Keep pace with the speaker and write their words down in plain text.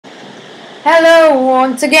Hello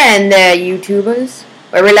once again there, YouTubers.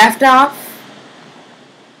 Where we left off,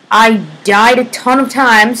 I died a ton of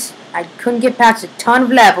times. I couldn't get past a ton of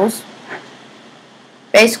levels.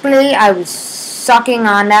 Basically, I was sucking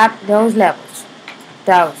on those levels.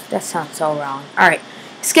 That sounds so wrong. Alright.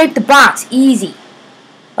 Escape the box. Easy.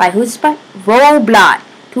 By who's by? Rollblot.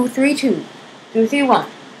 232. 231.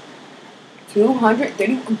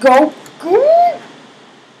 231. Go. Go.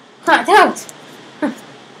 Huh, that was.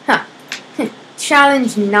 Huh.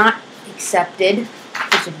 Challenge not accepted.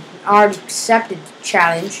 It's an already accepted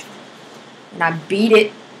challenge. And I beat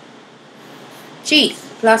it. Chief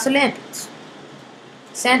plus Olympics.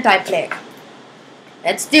 Sentai player.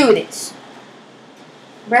 Let's do this.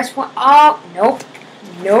 Press one. Oh, nope.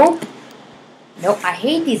 Nope. Nope. I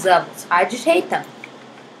hate these levels. I just hate them.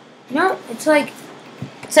 You know, it's like,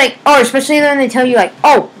 oh, especially when they tell you, like,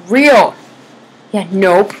 oh, real. Yeah,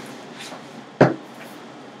 nope.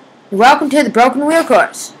 Welcome to the Broken Wheel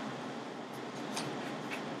Course.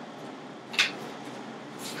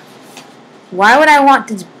 Why would I want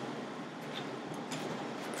to...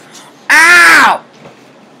 Ow!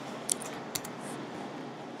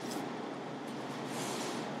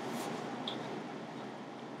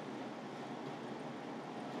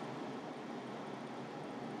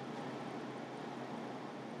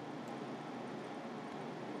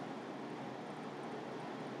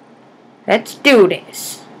 Let's do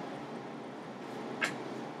this.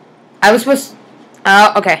 I was supposed to...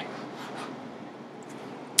 Oh, okay.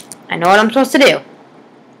 I know what I'm supposed to do.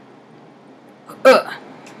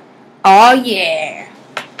 Oh, yeah.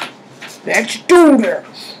 Let's do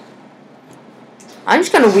this. I'm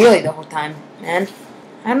just gonna wheelie the whole time, man.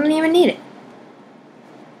 I don't even need it.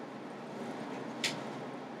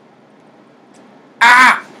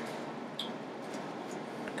 Ah!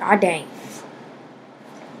 God dang.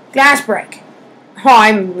 Glass break. Oh,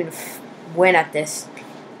 I'm gonna win at this.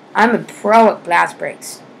 I'm a pro at glass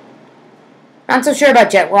breaks. Not so sure about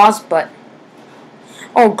jet walls, but...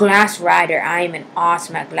 Oh, glass rider. I am an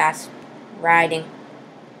awesome at glass riding.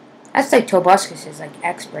 That's like Tobuscus is like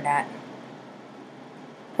expert at.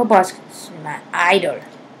 Tobuscus is my idol.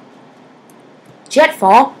 Jet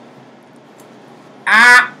fall.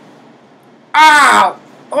 Ah! Ow!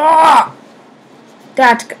 Oh!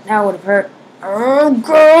 That would have hurt. Oh,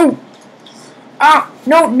 go! Ah!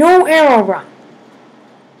 No arrow run.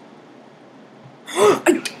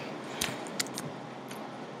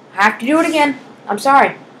 I have to do it again. I'm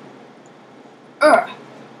sorry.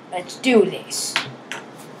 Let's do this.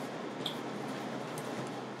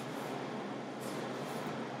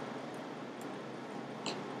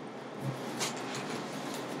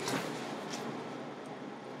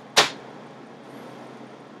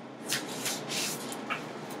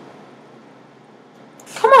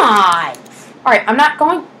 Come on. Alright, I'm not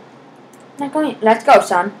going. Let's go,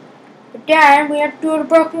 son. But Dad, we have to do the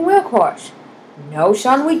Broken Wheel Course. No,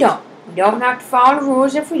 son, we don't. We don't have to follow the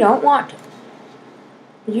rules if we don't want to.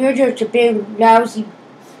 But you're just a big, lousy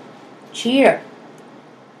cheater.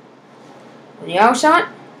 You know, son?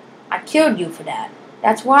 I killed you for that.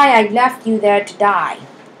 That's why I left you there to die.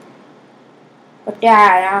 But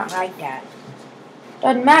Dad, I don't like that.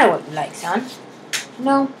 Doesn't matter what you like, son. You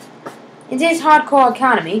know, in this hardcore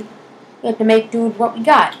economy, we have to make do with what we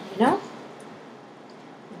got, you know?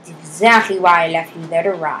 That's exactly why I left you there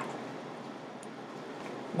to rot.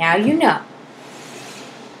 Now you know.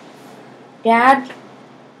 Dad,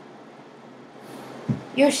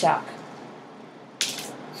 you suck.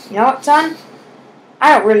 You know what, son?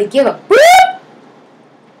 I don't really give a boop!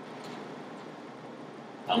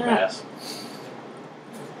 I'll pass.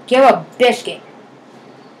 Give a biscuit.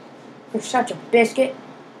 You're such a biscuit.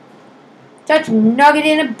 Such a nugget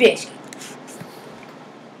in a biscuit.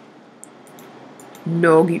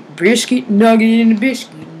 Nugget, biscuit, nugget in a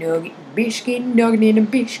biscuit, nugget, biscuit, nugget in a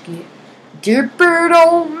biscuit. Dip it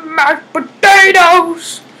on mashed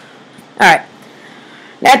potatoes. Alright.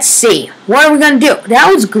 Let's see. What are we going to do?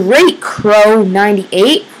 That was great, Crow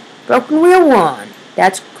 98. Broken Wheel 1.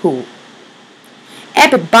 That's cool.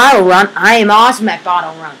 Epic bottle run. I am awesome at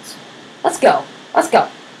bottle runs. Let's go. Let's go.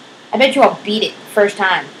 I bet you I'll beat it first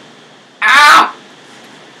time. Ow!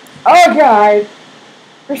 Oh, God.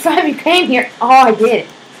 First time you came here. Oh, I did it.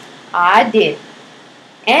 I did.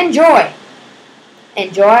 Enjoy.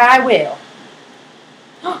 Enjoy I will.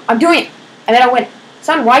 I'm doing it. I bet I win.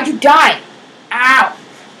 Son, why'd you die? Ow.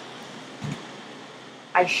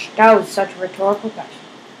 That was such a rhetorical question.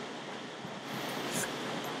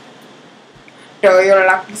 Do you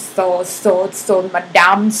like the sword,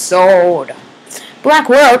 madame sword? Black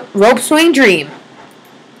Rope Swing Dream.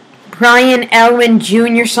 Brian Elwin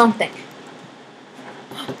Jr. something.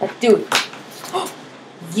 Let's do it.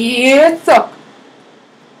 Yeah, suck.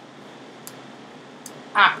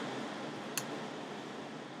 Ah.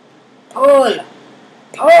 Pull.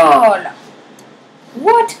 Pull.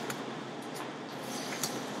 What?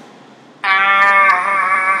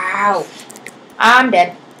 Ow. I'm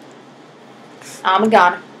dead. I'm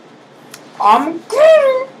gone. I'm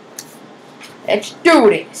gone. Let's do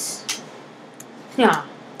this. Yeah.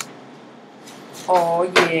 Oh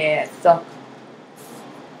yeah, suck.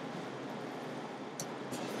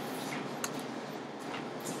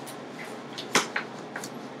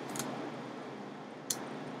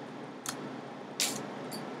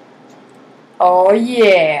 Oh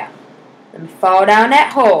yeah. Let me fall down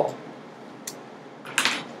that hole.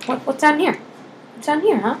 What's down here? What's down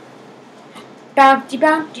here, huh? Bouncy,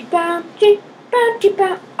 bouncy, bouncy, bouncy,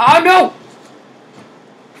 bouncy. Oh no!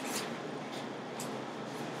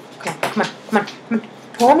 Come on.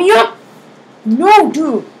 Pull me up! No,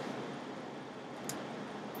 dude!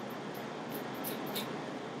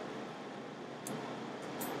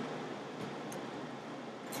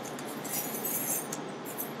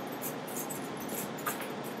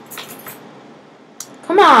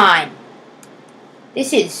 Come on!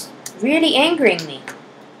 This is really angering me.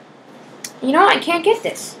 You know, I can't get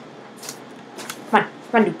this. Come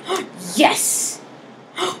on, dude. Yes!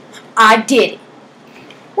 I did it.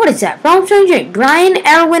 What is that? Wrong stranger. Brian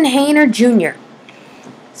Elwin Hayner Jr.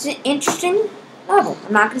 It's an interesting level.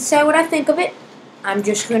 I'm not going to say what I think of it. I'm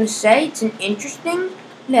just going to say it's an interesting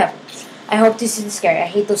level. I hope this isn't scary. I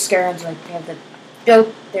hate those scary ones. Like, they have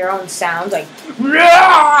built their own sounds. Like,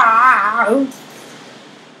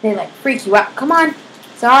 they like freak you out. Come on.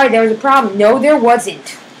 Sorry, there was a problem. No, there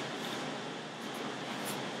wasn't.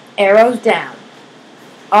 Arrows down.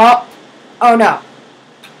 Oh no.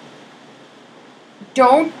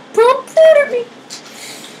 Don't put that at me.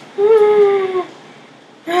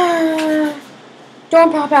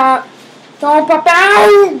 Don't pop out. Don't pop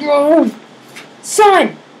out.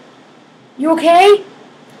 Son, you okay?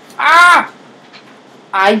 Ah!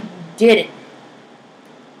 I did it.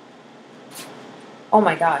 Oh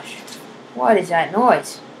my gosh. What is that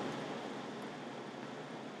noise?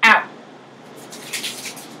 Ow.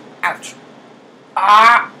 Ouch.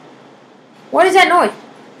 Ah! What is that noise?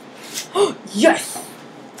 Yes!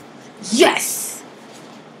 Yes!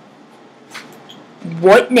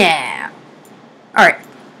 What now? Alright.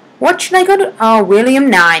 What should I go to? Oh, William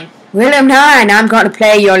 9. William 9, I'm going to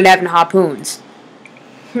play your 11 harpoons.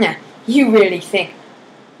 Nah, you really think.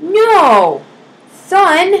 No!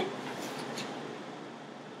 Son!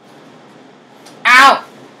 Ow!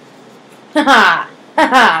 Ha ha! Ha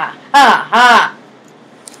ha! Ha ha!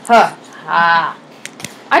 Ha ha!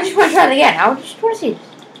 I just want to try it again. I just want to see this.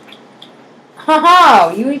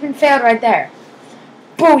 Ha! You even failed right there.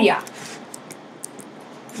 Booyah!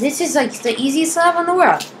 This is like the easiest level in the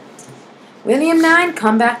world. William 9,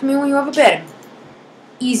 come back to me when you have a better.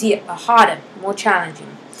 Easier, harder, more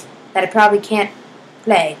challenging. That I probably can't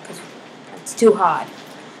play because it's too hard.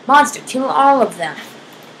 Monster, kill all of them.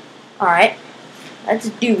 Alright, let's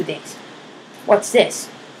do this. What's this?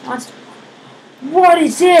 Monster. What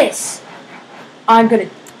is this? I'm gonna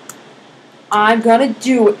do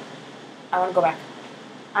it. I wanna go back.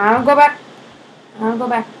 I wanna go back. I wanna go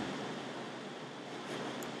back.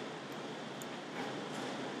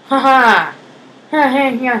 Haha. Ha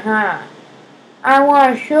ha ha. I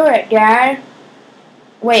wanna shoot it, Dad.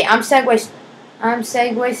 Wait, I'm Segway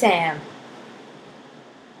Sam.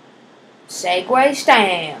 Segway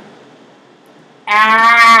Sam.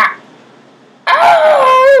 Ah!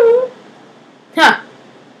 Oh! Huh.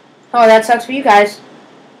 Oh, that sucks for you guys.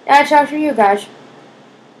 That sucks for you guys.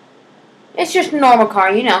 It's just a normal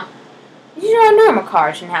car, you know. These are normal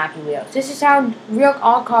cars in Happy Wheels. This is how real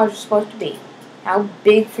all cars are supposed to be. How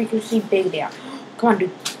big, frequency big they are. Come on,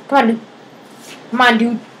 dude. Come on, dude. Come on,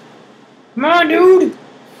 dude. Come on, dude.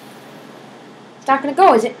 It's not gonna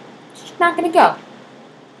go, is it? It's just not gonna go.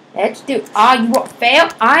 Let's do. Ah, you won't fail?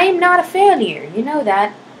 I am not a failure. You know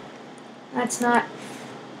that. That's not.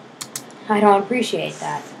 I don't appreciate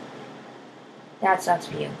that. That sucks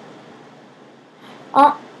for you.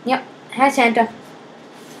 Oh, yep. Hi, Santa.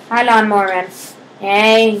 Hi, Lawnmower Man.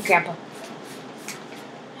 Hey, Grandpa.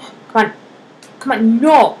 Come on. Come on.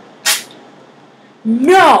 No.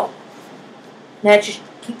 No. Let's just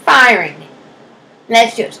keep firing it.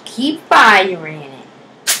 Let's just keep firing it.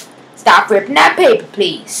 Stop ripping that paper,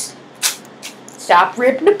 please. Stop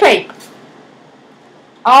ripping the paper.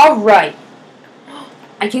 Alright.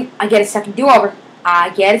 I get a second do-over. I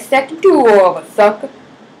get a second do-over, sucker.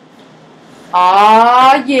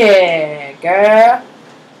 Aw, yeah, girl.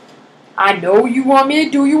 I know you want me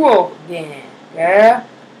to do you over again, girl.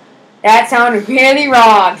 That sounded really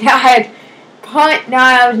wrong. No, I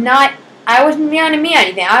was not. I wasn't meaning to mean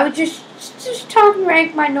anything. I was just talking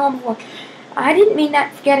like my normal voice. I didn't mean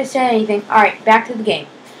that. Forget to say anything. All right, back to the game.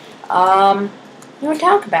 You want to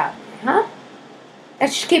talk about, huh?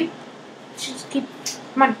 Let's just keep.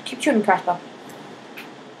 Come on, keep shooting, crossbow.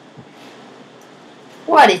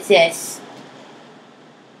 What is this?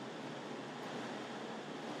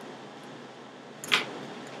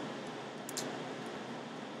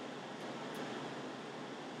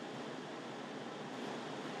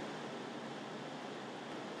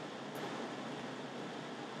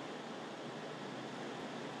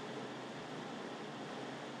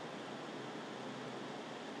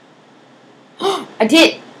 I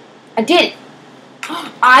did it! I did it!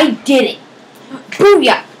 I did it!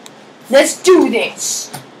 Booyah! Let's do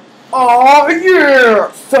this! Oh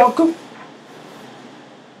yeah, sucker!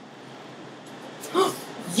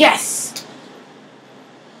 Yes!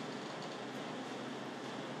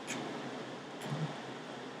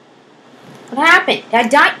 What happened? Did I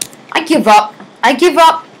die? I give up. I give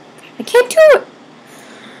up. I can't do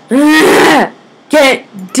it.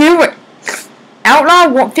 Can't do it. Outlaw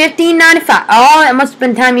 1595. Oh, that must have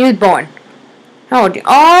been the time he was born. How old? Oh,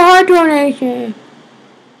 heart donation.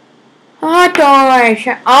 Heart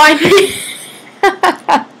donation. Oh,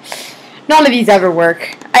 none of these ever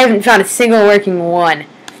work. I haven't found a single working one.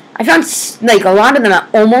 I found like a lot of them that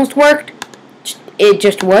almost worked. It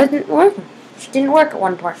just wasn't working. It just didn't work at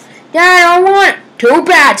one point. Dad, I don't want it. Too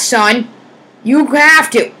bad, son. You have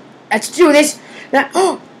to. Let's do this.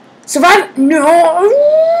 Oh, survive.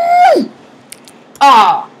 No.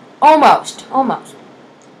 Ah, almost.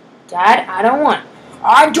 Dad, I don't want it.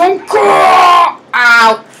 I don't care.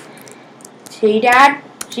 Ow. See, Dad?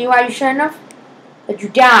 See why you shouldn't have? But you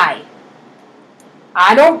die.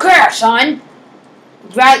 I don't care, son.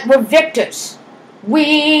 We're victors.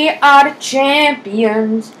 We are the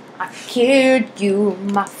champions. I killed you,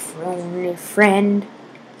 my only friend.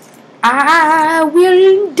 I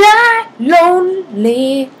will die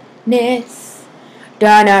loneliness.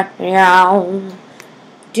 Down.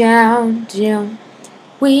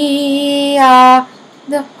 We are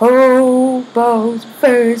the hobos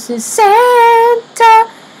versus Santa.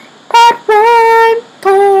 Part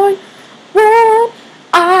 1.1.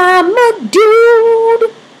 I'm a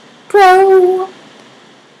dude, pro.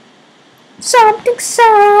 Something,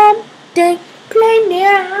 play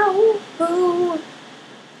now.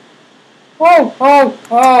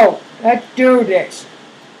 Oh, let's do this.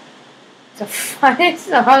 It's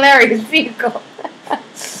a hilarious vehicle.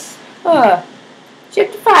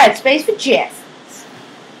 Shift to 5, space for Jeff.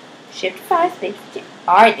 Shift to 5, space for Jeff.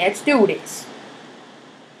 Alright, let's do this.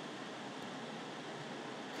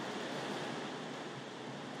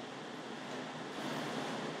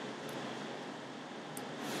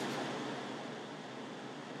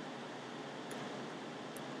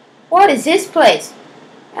 What is this place?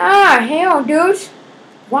 Ah, hell, dudes.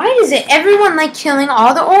 Why does everyone like killing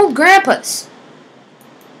all the old grandpas?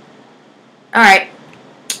 Alright.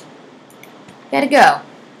 Gotta go.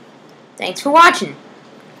 Thanks for watching.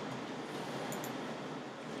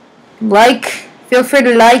 Feel free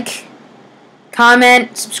to like,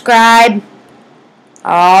 comment, subscribe,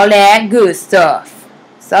 all that good stuff.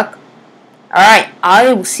 Alright,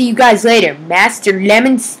 I will see you guys later. Master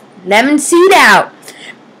Lemonseed out.